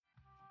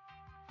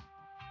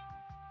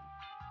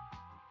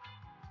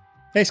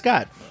Hey,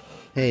 Scott.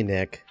 Hey,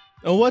 Nick.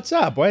 Oh, what's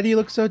up? Why do you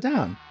look so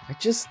down? I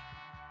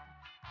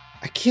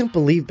can't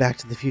believe Back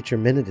to the Future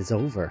Minute is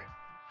over.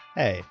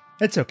 Hey,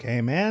 it's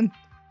okay, man.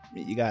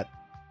 You got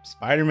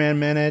Spider-Man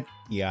Minute,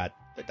 you got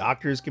the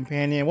Doctor's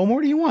Companion. What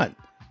more do you want?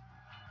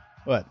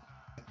 What?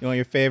 You want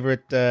your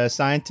favorite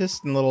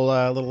scientist and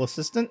little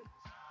assistant?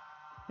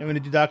 You want me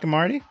to do Doc and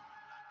Marty?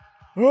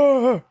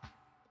 Ah!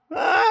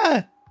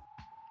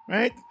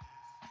 Right?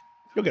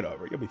 You'll get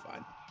over it. You'll be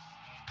fine.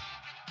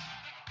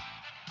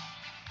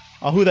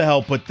 Oh, who the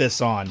hell put this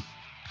on?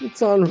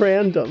 It's on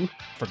random.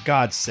 For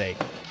God's sake.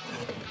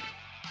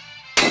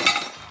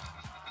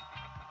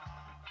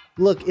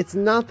 Look, it's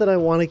not that I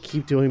want to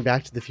keep doing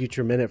Back to the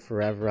Future Minute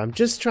forever. I'm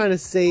just trying to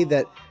say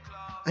that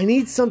I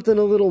need something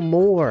a little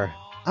more.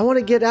 I want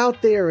to get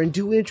out there and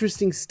do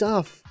interesting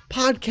stuff,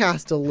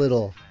 podcast a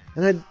little,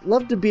 and I'd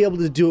love to be able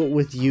to do it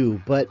with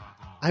you, but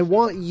I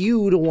want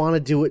you to want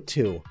to do it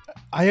too.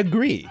 I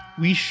agree.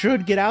 We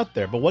should get out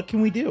there, but what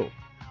can we do?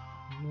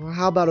 Well,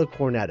 how about a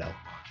cornetto?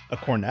 A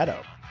cornetto?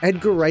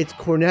 Edgar Wright's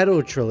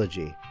Cornetto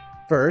trilogy.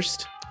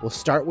 First, we'll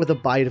start with a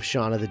bite of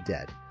Shaun of the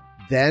Dead.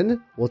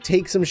 Then, we'll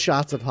take some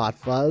shots of Hot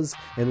Fuzz,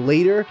 and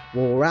later,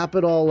 we'll wrap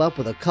it all up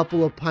with a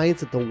couple of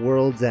pints at the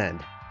world's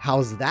end.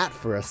 How's that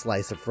for a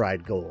slice of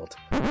fried gold?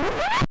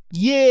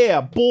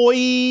 Yeah,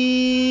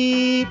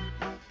 boy!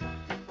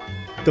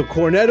 The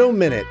Cornetto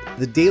Minute,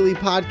 the daily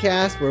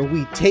podcast where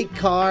we take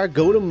car,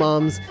 go to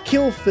Mum's,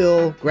 kill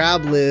Phil,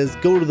 grab Liz,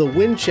 go to the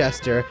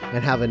Winchester,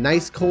 and have a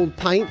nice cold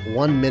pint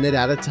 1 minute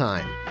at a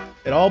time.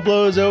 It all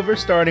blows over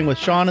starting with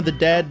Shaun of the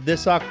Dead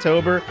this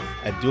October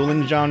at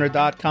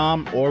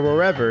duelinggenre.com or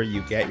wherever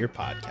you get your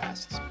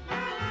podcasts.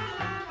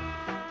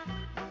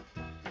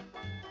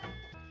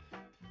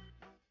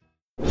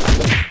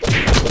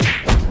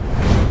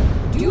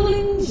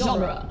 Dueling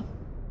Genre.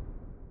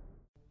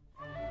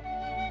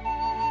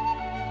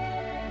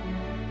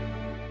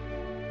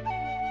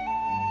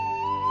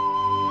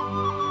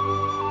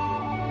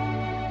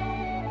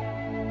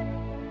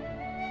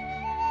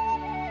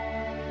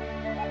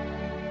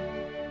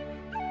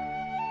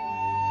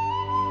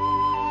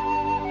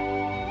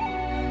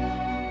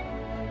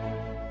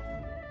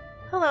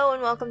 Hello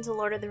and welcome to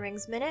Lord of the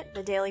Rings Minute,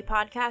 the daily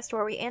podcast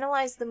where we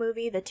analyze the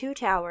movie The Two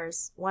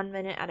Towers, 1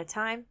 minute at a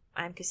time.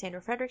 I'm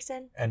Cassandra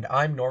Fredrickson. And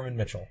I'm Norman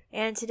Mitchell.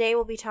 And today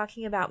we'll be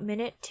talking about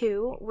Minute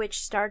 2, which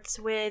starts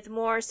with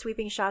more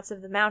sweeping shots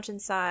of the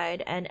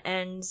mountainside and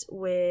ends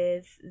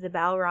with the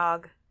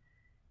Balrog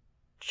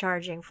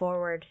charging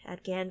forward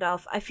at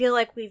Gandalf. I feel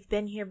like we've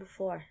been here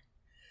before.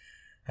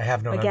 I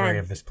have no Again. memory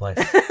of this place.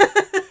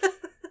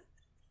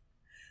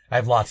 I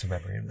have lots of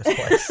memory of this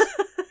place.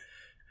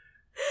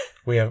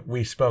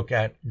 We spoke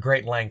at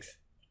great length,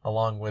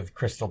 along with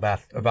Crystal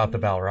Beth, about the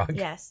Balrog.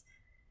 Yes.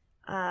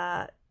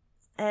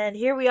 And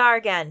here we are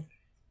again,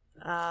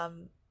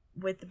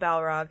 with the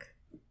Balrog,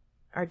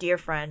 our dear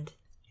friend,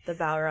 the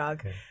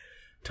Balrog. Okay.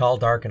 Tall,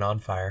 dark, and on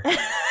fire.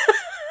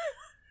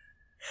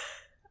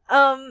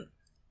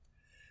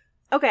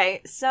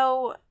 Okay,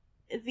 so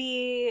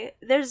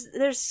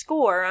there's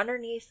score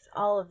underneath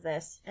all of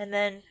this, and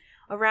then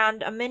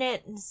around a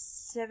minute and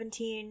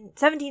 17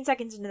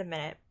 seconds into the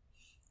minute,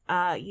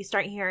 you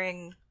start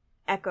hearing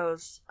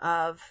echoes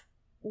of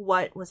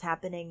what was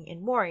happening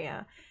in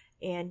Moria.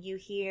 And you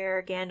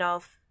hear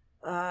Gandalf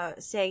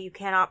say, "You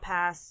cannot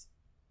pass."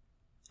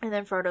 And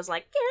then Frodo's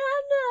like,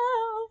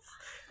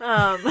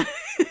 "Gandalf!"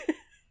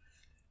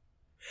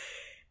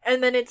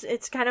 And then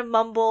it's kind of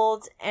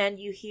mumbled, and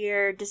you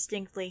hear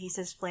distinctly he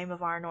says Flame of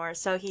Arnor.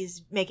 So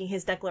he's making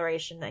his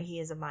declaration that he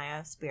is a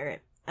Maya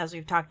spirit, as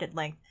we've talked at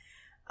length.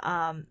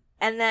 And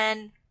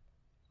then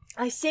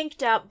I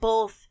synced up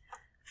both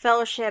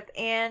Fellowship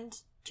and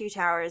Two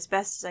Towers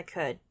best as I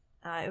could.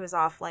 It was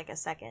off like a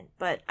second,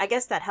 but I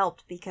guess that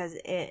helped because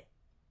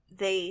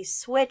they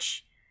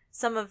switch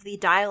some of the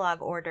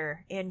dialogue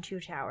order in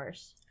Two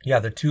Towers. Yeah,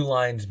 the two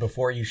lines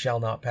before "you shall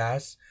not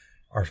pass"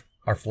 are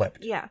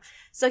flipped. Yeah,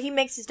 so he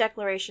makes his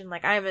declaration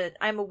like I'm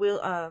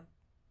a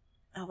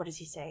what does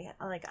he say?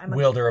 Like I'm a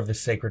wielder of the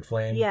sacred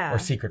flame. Yeah, or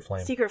secret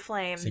flame. Secret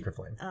flame.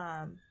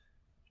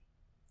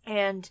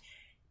 And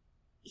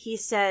he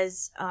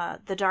says,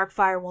 "The dark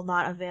fire will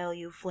not avail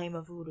you, flame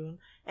of Urun."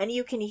 And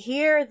you can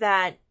hear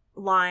that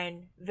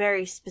line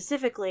very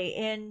specifically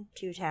in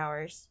Two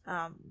Towers,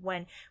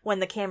 when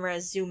the camera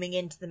is zooming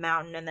into the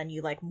mountain and then you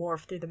like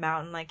morph through the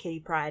mountain like Kitty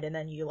Pryde and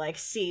then you like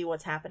see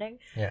what's happening.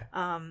 Yeah.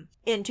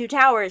 In Two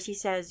Towers he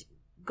says,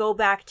 "Go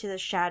back to the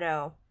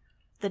shadow,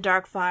 the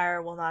dark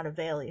fire will not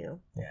avail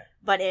you." Yeah.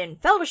 But in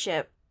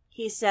Fellowship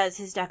he says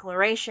his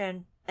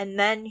declaration, and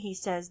then he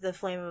says the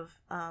flame of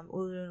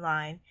Ulun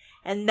line,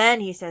 and then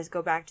he says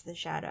go back to the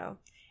shadow.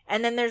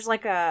 And then there's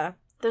like a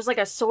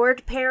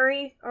sword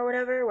parry or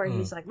whatever where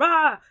he's like,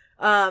 "Rah!"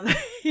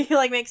 He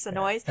like makes a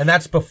noise. And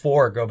that's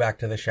before "Go Back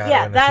to the Shadow"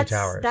 and the Two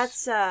Towers.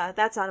 That's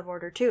out of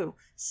order too.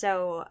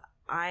 So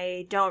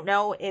I don't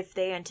know if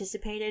they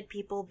anticipated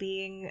people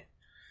being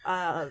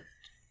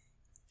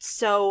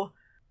so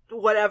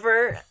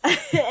whatever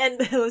and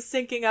was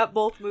syncing up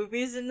both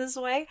movies in this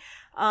way.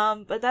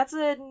 But that's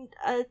a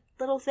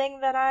little thing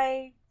that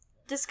I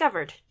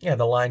discovered. Yeah,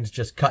 the lines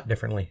just cut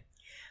differently.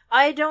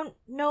 I don't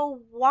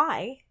know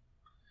why.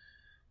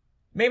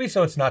 Maybe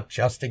so it's not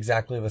just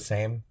exactly the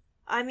same.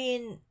 I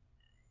mean,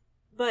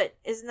 but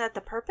isn't that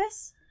the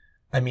purpose?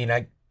 I mean,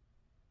 I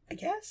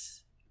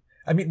guess.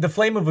 I mean, the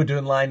Flame of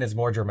Udun line is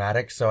more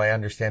dramatic, so I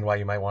understand why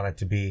you might want it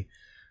to be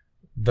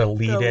the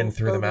lead-in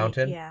through the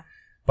mountain. Yeah.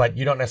 But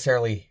you don't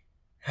necessarily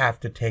have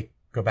to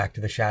go back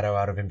to the shadow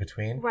out of in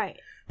between. Right.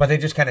 But they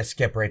just kind of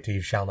skip right to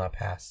You Shall Not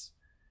Pass.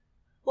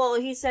 Well,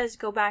 he says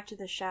go back to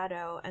the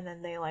shadow, and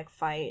then they, like,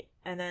 fight.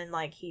 And then,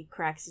 like, he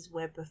cracks his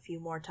whip a few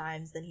more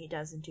times than he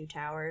does in Two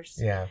Towers.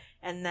 Yeah.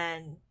 And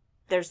then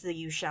there's the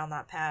You Shall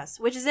Not Pass,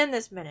 which is in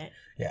this minute.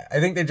 Yeah, I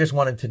think they just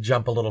wanted to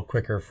jump a little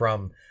quicker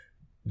from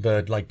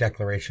the, like,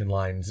 declaration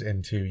lines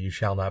into You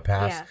Shall Not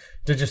Pass. Yeah.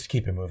 To just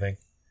keep it moving.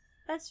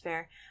 That's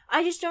fair.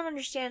 I just don't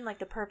understand, like,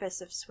 the purpose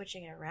of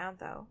switching it around,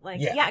 though.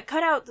 Like, Yeah. yeah,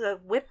 cut out the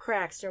whip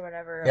cracks or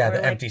whatever. Yeah, or, the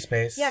like, empty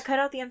space. Yeah, cut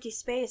out the empty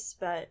space,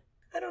 but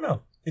I don't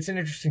know. It's an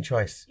interesting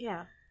choice.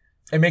 yeah.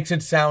 It makes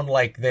it sound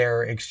like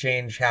their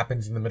exchange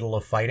happens in the middle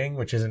of fighting,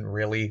 which isn't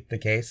really the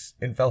case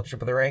in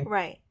Fellowship of the Ring.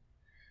 Right.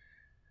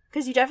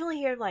 Because you definitely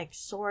hear, like,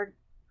 sword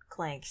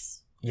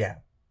clanks. Yeah.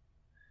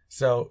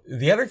 So,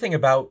 the other thing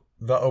about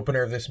the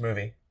opener of this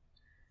movie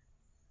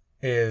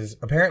is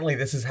apparently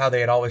this is how they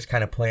had always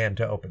kind of planned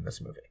to open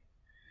this movie.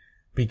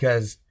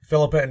 Because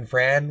Philippa and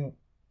Fran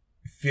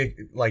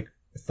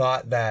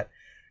thought that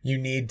you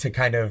need to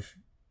kind of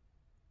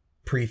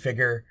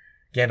prefigure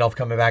Gandalf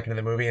coming back into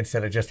the movie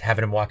instead of just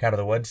having him walk out of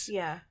the woods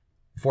Yeah.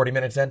 40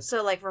 minutes in.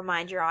 So, like,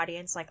 remind your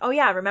audience, like, oh,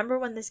 yeah, remember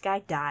when this guy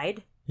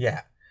died?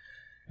 Yeah.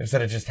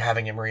 Instead of just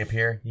having him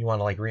reappear, you want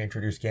to, like,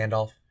 reintroduce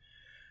Gandalf.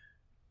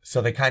 So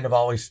they kind of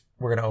always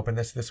were going to open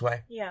this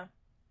way. Yeah.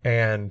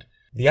 And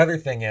the other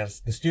thing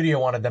is, the studio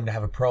wanted them to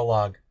have a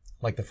prologue,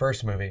 like the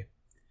first movie,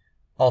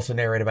 also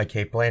narrated by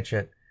Cate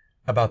Blanchett,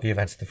 about the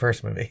events of the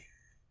first movie.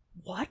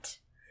 What?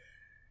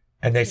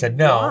 And they said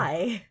no.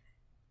 Why?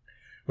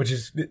 Which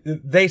is,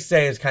 they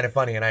say is kind of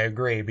funny, and I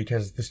agree,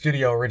 because the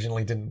studio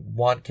originally didn't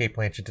want Cate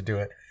Blanchett to do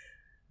it.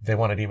 They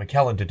wanted Ian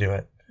McKellen to do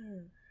it.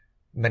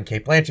 And then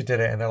Cate Blanchett did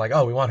it, and they're like,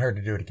 oh, we want her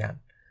to do it again.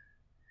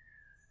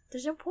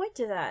 There's no point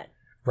to that.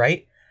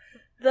 Right?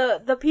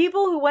 The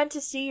people who went to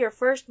see your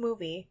first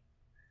movie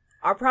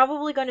are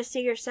probably going to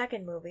see your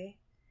second movie.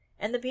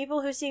 And the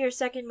people who see your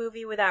second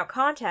movie without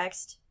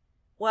context,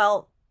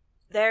 well,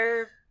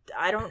 I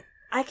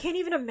can't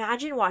even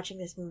imagine watching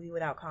this movie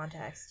without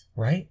context.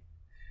 Right?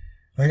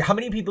 Like, how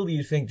many people do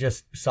you think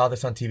just saw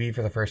this on TV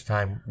for the first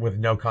time with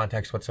no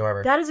context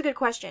whatsoever? That is a good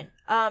question.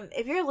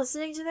 If you're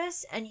listening to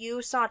this and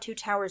you saw Two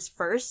Towers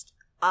first,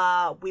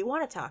 we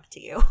want to talk to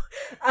you.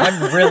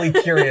 I'm really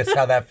curious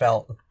how that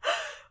felt.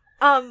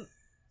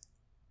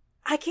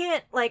 I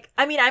can't,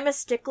 I'm a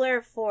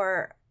stickler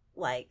for,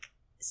 like,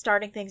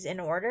 starting things in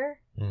order.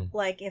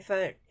 Like, if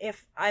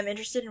I'm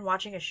interested in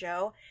watching a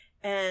show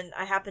and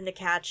I happen to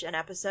catch an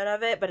episode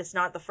of it, but it's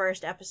not the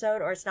first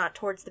episode, or it's not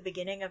towards the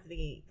beginning of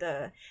the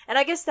and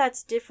I guess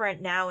that's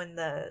different now in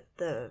the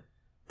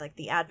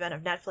advent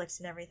of Netflix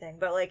and everything,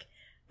 but, like,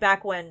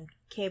 back when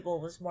cable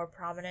was more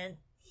prominent.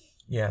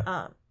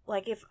 Yeah.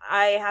 Like, if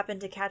I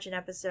happened to catch an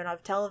episode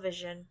of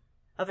television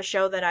of a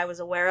show that I was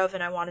aware of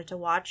and I wanted to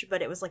watch,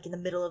 but it was, like, in the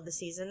middle of the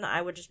season,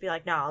 I would just be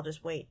like, no, I'll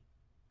just wait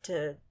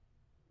to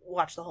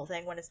watch the whole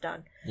thing when it's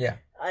done. Yeah.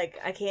 Like,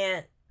 I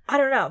can't, I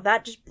don't know,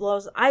 that just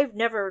blows, oh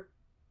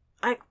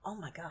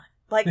my god.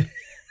 Like,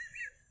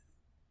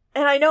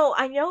 and I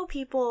know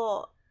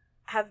people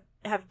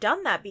have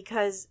done that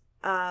because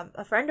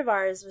a friend of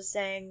ours was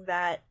saying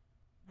that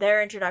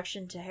their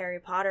introduction to Harry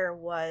Potter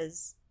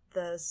was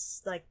the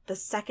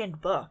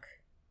second book.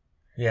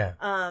 Yeah.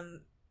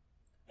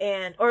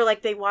 Or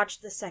like they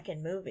watched the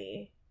second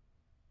movie,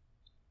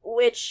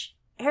 which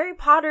Harry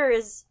Potter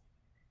is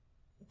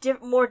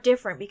more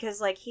different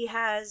because, like, he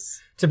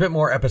has, it's a bit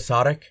more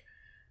episodic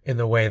in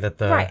the way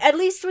that right, at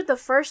least with the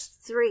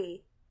first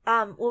three,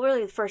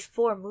 really the first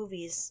four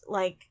movies,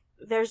 like,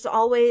 there's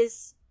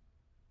always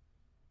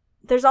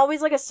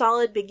like a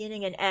solid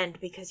beginning and end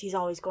because he's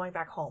always going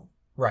back home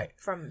right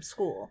from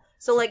school.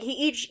 So, like,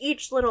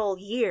 each little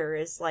year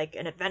is like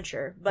an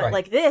adventure, but Right.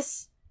 like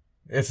this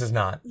is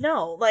not.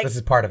 no, like, This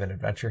is part of an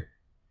adventure.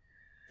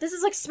 this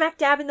is like smack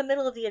dab in the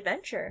middle of the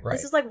adventure. Right.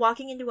 This is like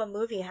walking into a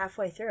movie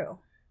halfway through.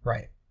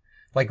 Right.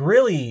 Like,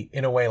 really,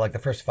 in a way, like, the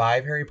first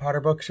 5 Harry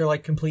Potter books are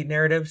like complete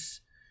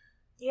narratives.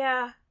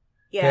 Yeah.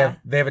 Yeah.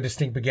 They have a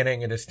distinct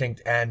beginning, a distinct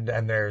end,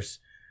 and there's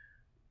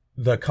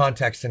the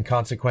context and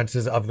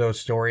consequences of those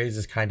stories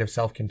is kind of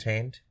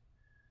self-contained.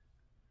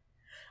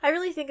 I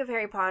really think of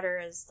Harry Potter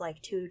as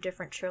like 2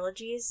 different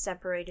trilogies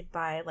separated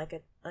by like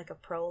a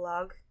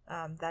prologue.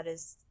 That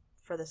is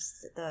for the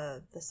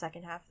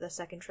second half of the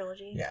second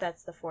trilogy. Yeah.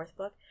 That's the 4th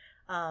book.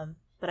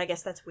 But I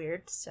guess that's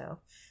weird. So,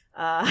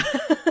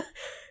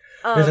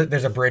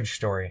 There's a bridge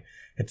story.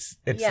 It's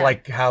Yeah.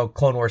 like how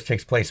Clone Wars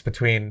takes place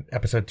between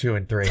episode 2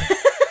 and 3.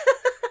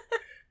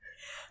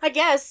 I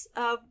guess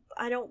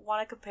I don't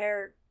want to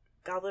compare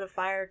Goblet of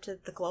Fire to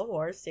the Clone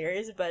Wars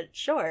series, but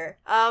sure.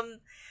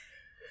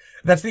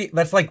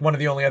 That's like one of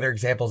the only other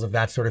examples of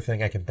that sort of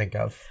thing I can think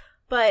of.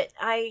 But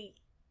I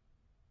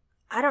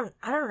don't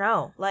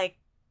know. Like,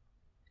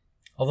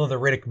 Although the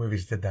Riddick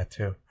movies did that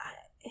too.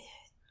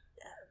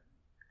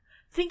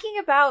 thinking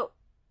about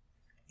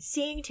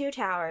seeing Two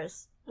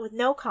Towers with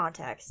no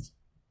context,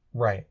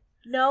 Right.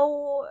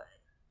 no,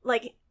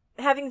 like,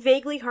 having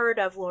vaguely heard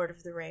of Lord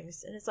of the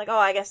Rings, and it's like, oh,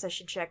 I guess I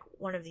should check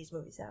one of these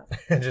movies out.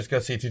 And just go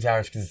see Two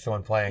Towers because it's the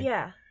one playing.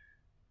 Yeah.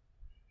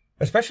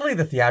 Especially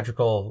the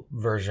theatrical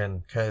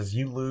version, because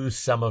you lose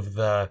some of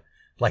the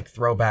like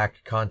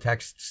throwback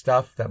context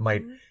stuff that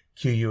might Mhm.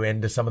 cue you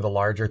into some of the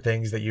larger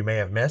things that you may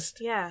have missed.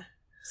 Yeah.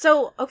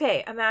 So,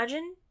 okay,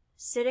 imagine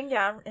sitting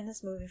down in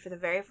this movie for the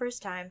very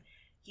first time.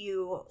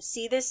 You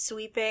see this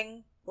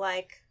sweeping,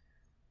 like,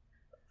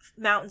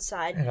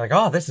 mountainside. And you're like,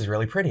 oh, this is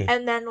really pretty.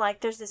 And then,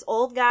 like, there's this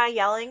old guy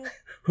yelling.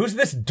 Who's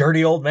this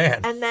dirty old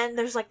man? And then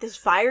there's, like, this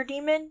fire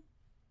demon.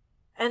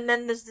 And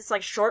then there's this,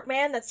 like, short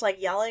man that's,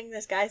 like, yelling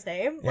this guy's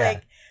name. Yeah.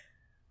 Like,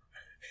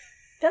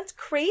 that's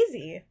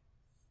crazy.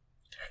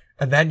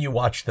 And then you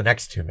watch the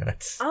next 2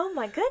 minutes. Oh,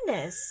 my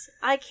goodness.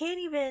 I can't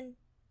even...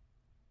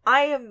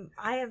 I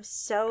am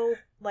so,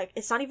 like,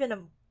 it's not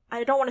even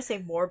I don't want to say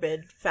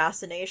morbid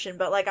fascination,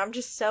 but, like, I'm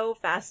just so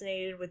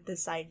fascinated with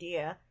this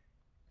idea.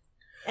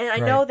 And I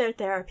know that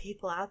there are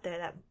people out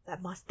there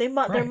that must,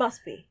 there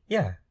must be.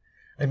 Yeah.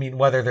 I mean,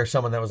 whether there's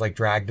someone that was like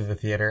dragged to the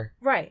theater.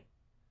 Right.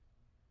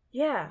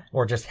 Yeah.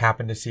 Or just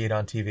happened to see it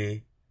on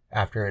TV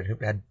after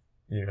it had,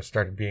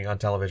 started being on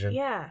television.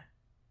 Yeah.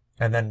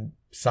 And then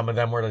some of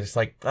them were just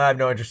like, I have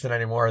no interest in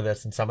any more of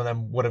this. And some of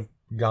them would have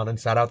gone and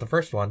sat out the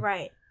first one.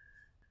 Right.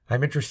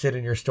 I'm interested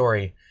in your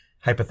story,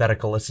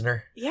 hypothetical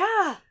listener.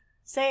 Yeah.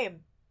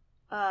 Same.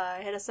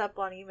 Hit us up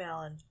on email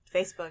and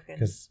Facebook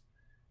and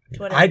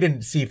Twitter. I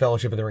didn't see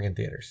Fellowship of the Ring in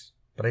theaters,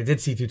 but I did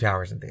see Two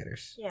Towers in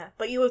theaters. Yeah,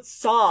 but you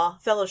saw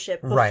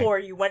Fellowship before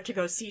you went to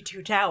go see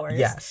Two Towers.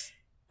 Yes.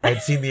 I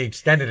had seen the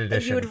extended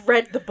edition. And you had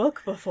read the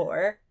book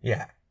before.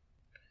 Yeah.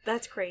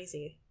 That's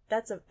crazy.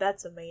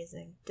 That's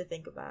amazing to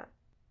think about.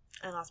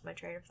 I lost my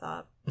train of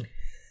thought.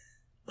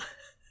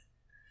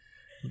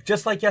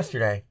 Just like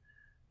yesterday,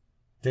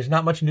 there's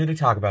not much new to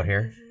talk about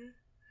here. Mm-hmm.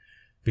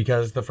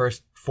 Because the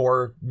first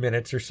 4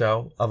 minutes or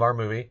so of our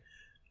movie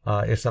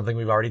is something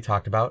we've already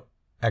talked about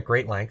at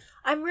great length.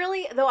 I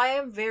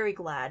am very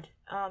glad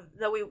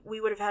that we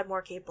would have had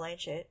more Cate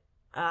Blanchett.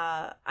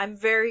 I'm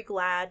very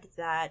glad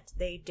that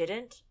they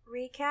didn't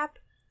recap.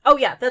 Oh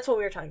yeah, that's what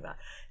we were talking about.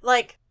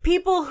 Like,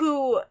 people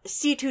who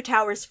see Two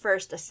Towers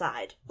first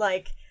aside,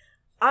 like,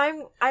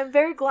 I'm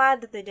very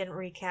glad that they didn't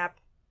recap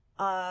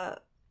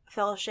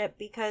Fellowship,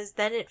 because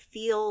then it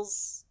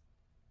feels,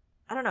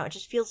 I don't know, it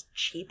just feels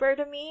cheaper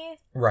to me.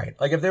 Right.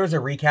 Like, if there was a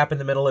recap in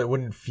the middle, it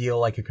wouldn't feel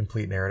like a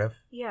complete narrative.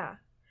 Yeah.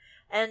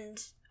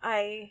 And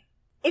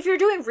if you're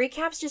doing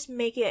recaps, just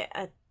make it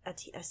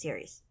a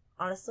series,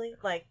 honestly.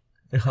 Like,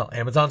 Well,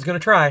 Amazon's going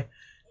to try.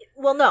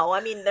 well, no, I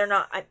mean, they're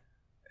not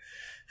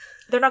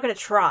going to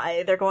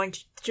try. They're going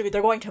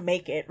to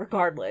make it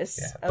regardless.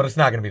 Yeah, but it's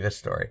not going to be this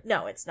story.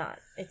 No, it's not.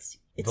 It's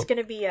going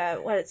to be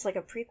it's like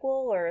a prequel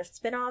or a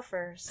spin-off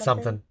or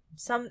something.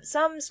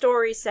 Some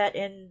story set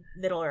in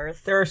Middle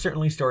Earth. There are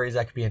certainly stories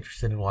I could be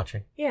interested in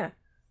watching. Yeah.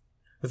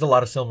 There's a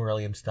lot of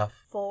Silmarillion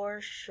stuff. For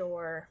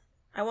sure.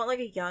 I want, like,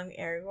 a young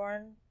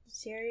Aragorn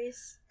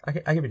series. I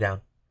could be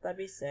down. That'd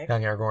be sick.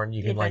 Young Aragorn,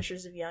 you The can like,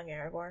 Adventures of Young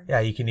Aragorn. yeah,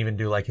 you can even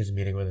do like his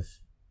meeting with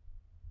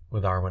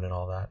Arwen and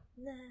all that.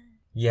 Nah.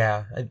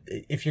 Yeah,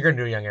 if you're gonna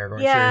do a Young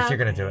Aragorn series, you're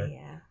gonna do it.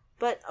 Yeah,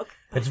 but okay.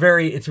 It's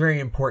very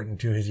important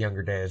to his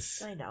younger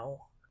days. I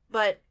know,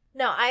 but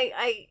no,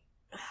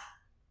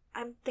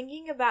 I'm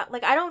thinking about,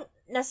 like, I don't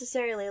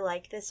necessarily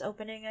like this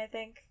opening. I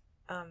think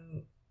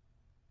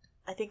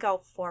I'll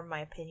form my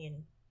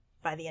opinion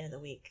by the end of the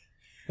week.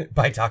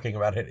 By talking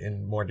about it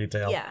in more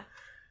detail. Yeah,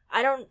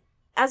 I don't.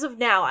 As of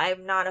now,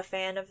 I'm not a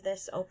fan of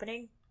this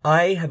opening.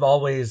 I have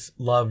always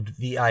loved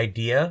the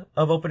idea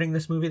of opening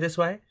this movie this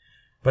way,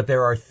 but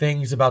there are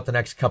things about the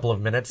next couple of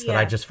minutes that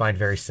I just find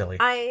very silly.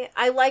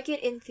 I like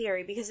it in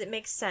theory because it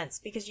makes sense,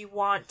 because you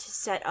want to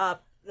set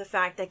up the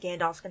fact that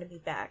Gandalf's going to be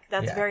back.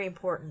 That's very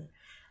important.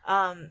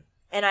 And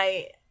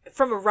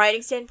from a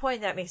writing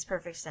standpoint, that makes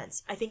perfect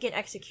sense. I think in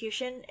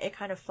execution, it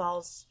kind of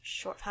falls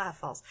short.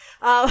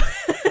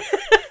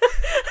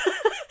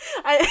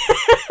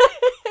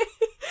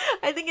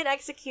 I think in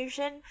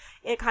execution,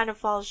 it kind of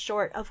falls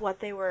short of what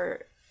they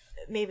were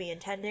maybe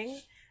intending.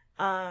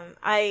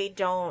 I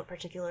don't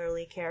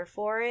particularly care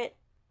for it,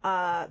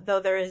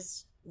 though there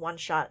is one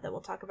shot that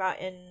we'll talk about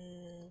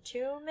in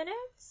 2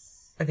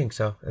 minutes. I think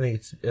so. I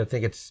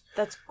think it's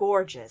That's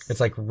gorgeous. It's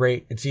like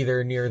it's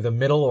either near the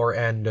middle or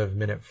end of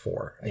minute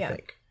 4, I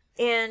think.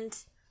 And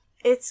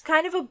it's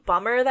kind of a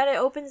bummer that it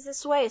opens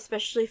this way,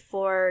 especially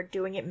for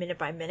doing it minute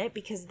by minute,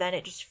 because then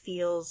it just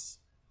feels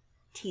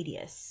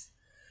tedious.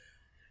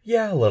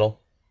 Yeah, a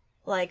little.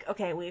 Like,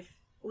 okay, we've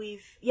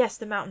yes,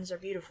 the mountains are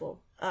beautiful,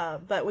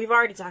 but we've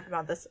already talked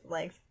about this at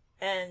length.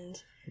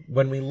 And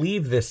when we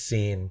leave this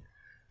scene,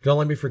 don't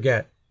let me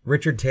forget,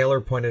 Richard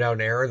Taylor pointed out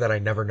an error that I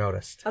never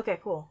noticed. Okay,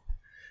 cool.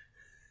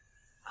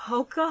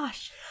 Oh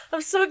gosh.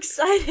 I'm so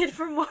excited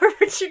for more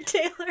Richard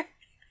Taylor.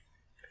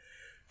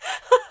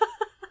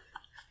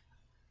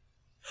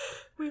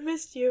 We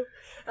missed you.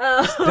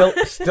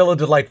 Still a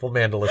delightful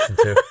man to listen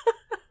to.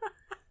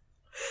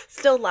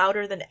 Still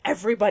louder than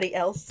everybody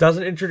else.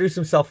 Doesn't introduce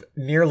himself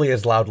nearly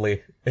as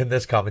loudly in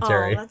this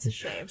commentary. Oh, that's a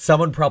shame.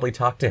 Someone probably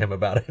talked to him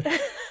about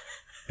it.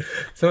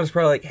 Someone's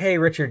probably like, hey,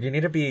 Richard, you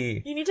need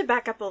to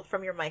back up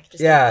from your mic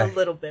just Yeah. a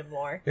little bit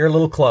more. You're a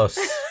little close.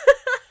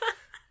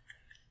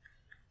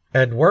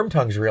 And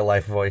Wormtongue's real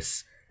life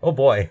voice. Oh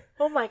boy.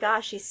 Oh my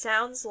gosh, he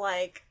sounds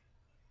like...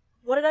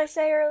 What did I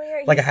say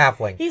earlier? Like a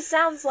halfling. He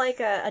sounds like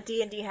a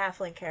D&D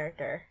halfling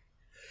character.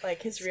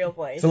 Like his real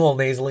voice. It's a little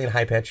nasally and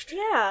high-pitched.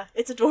 Yeah,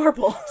 it's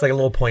adorable. It's like a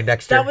little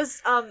Poindexter.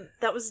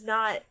 That was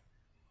not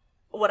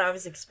what I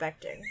was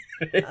expecting.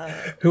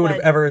 Who would have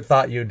ever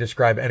thought you'd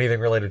describe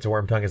anything related to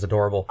Wormtongue as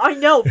adorable? I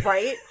know,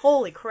 right?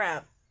 Holy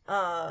crap.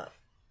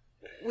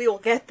 We will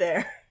get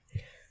there.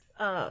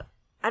 I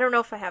don't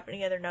know if I have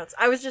any other notes.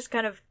 I was just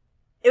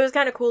it was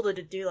kind of cool to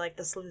do like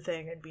the sleuth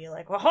thing and be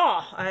like,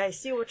 "Waha! I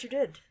see what you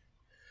did."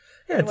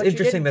 Yeah, And it's what you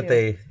interesting that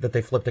didn't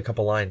they flipped a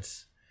couple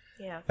lines.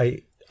 Yeah.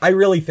 I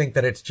really think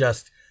that it's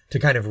just to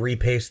kind of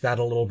repace that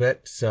a little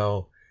bit,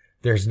 so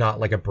there's not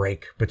like a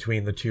break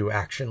between the two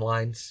action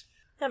lines.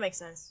 That makes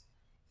sense.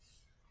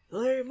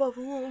 Flame of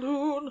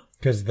Ulun.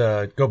 Because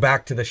the go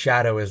back to the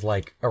shadow is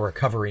like a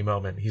recovery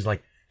moment. He's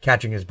like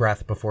catching his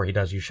breath before he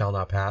does You Shall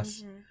Not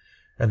Pass. Mm-hmm.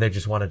 And they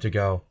just wanted to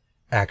go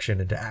action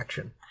into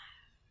action.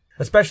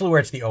 Especially where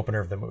it's the opener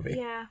of the movie.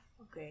 Yeah.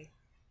 Okay.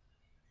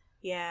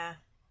 Yeah.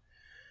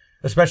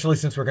 Especially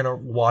since we're going to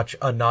watch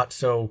a not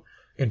so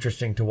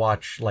interesting to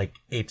watch like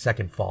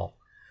 8-second fall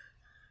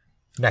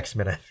next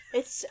minute.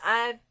 It's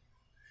I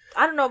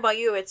don't know about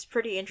you. It's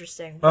pretty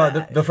interesting. Oh,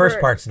 but the first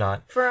part's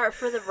not. for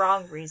the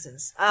wrong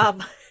reasons. I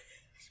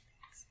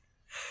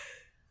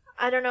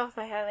don't know if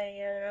I have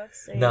any other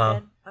notes. Are you No,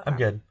 good? Okay. I'm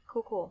good.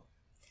 Cool.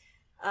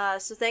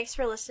 So thanks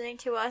for listening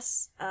to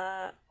us.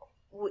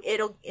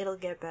 It'll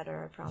get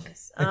better, I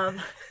promise.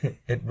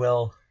 It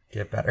will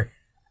get better.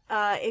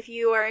 If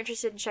you are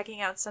interested in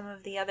checking out some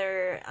of the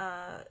other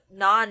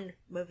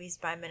non-movies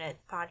by minute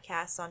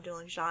podcasts on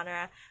Dueling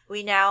Genre,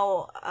 we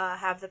now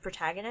have the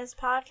Protagonist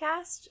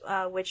podcast,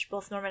 which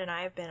both Norman and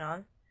I have been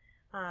on.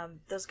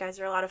 Those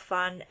guys are a lot of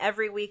fun.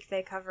 Every week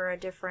they cover a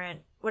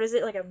different, what is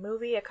it, like a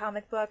movie, a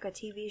comic book, a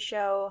TV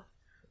show?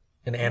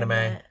 An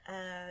anime,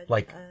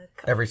 like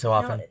every so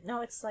often.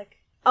 No, it's like,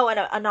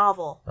 a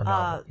novel. A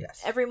novel,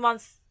 yes. Every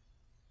month,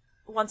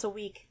 once a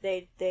week,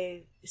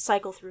 they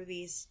cycle through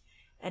these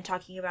and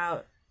talking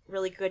about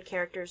really good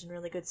characters and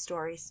really good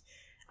stories.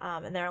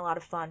 And they're a lot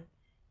of fun.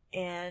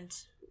 And,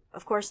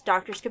 of course,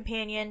 Doctor's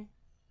Companion,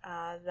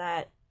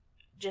 that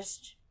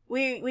just...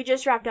 We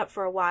just wrapped up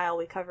for a while.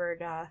 We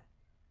covered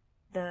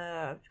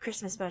the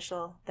Christmas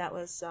special. That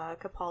was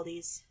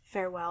Capaldi's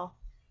Farewell.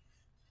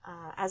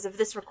 As of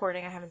this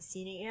recording, I haven't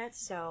seen it yet,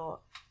 so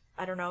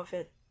I don't know if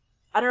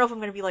I'm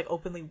going to be, like,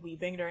 openly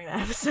weeping during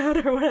that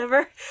episode or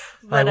whatever.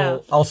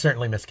 But, I'll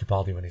certainly miss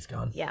Capaldi when he's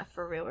gone. Yeah,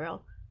 for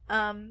real.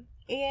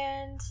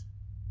 And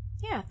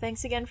yeah,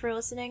 thanks again for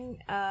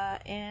listening.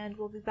 And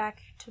we'll be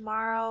back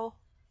tomorrow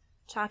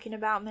talking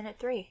about minute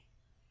 3.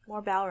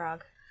 More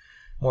Balrog.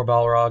 More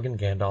Balrog and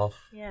Gandalf.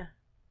 Yeah.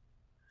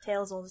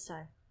 Tale as old as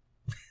time.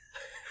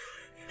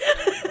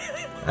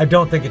 I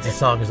don't think it's a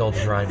song as old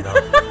as rhyme, though.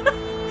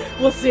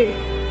 We'll see.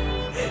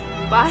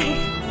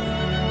 Bye.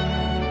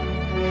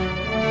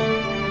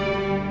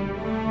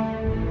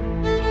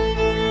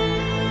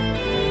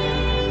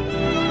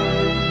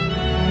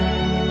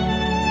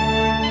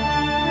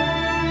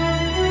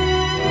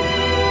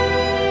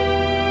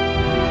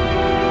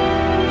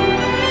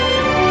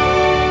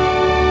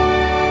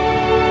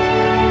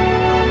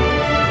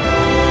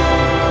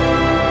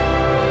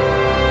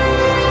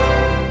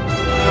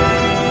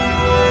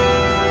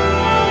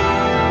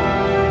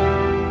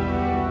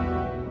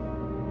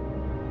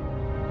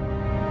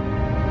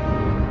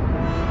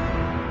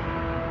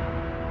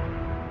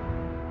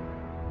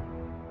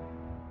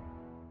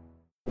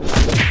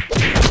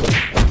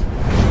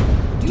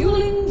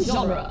 Dueling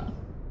Genre.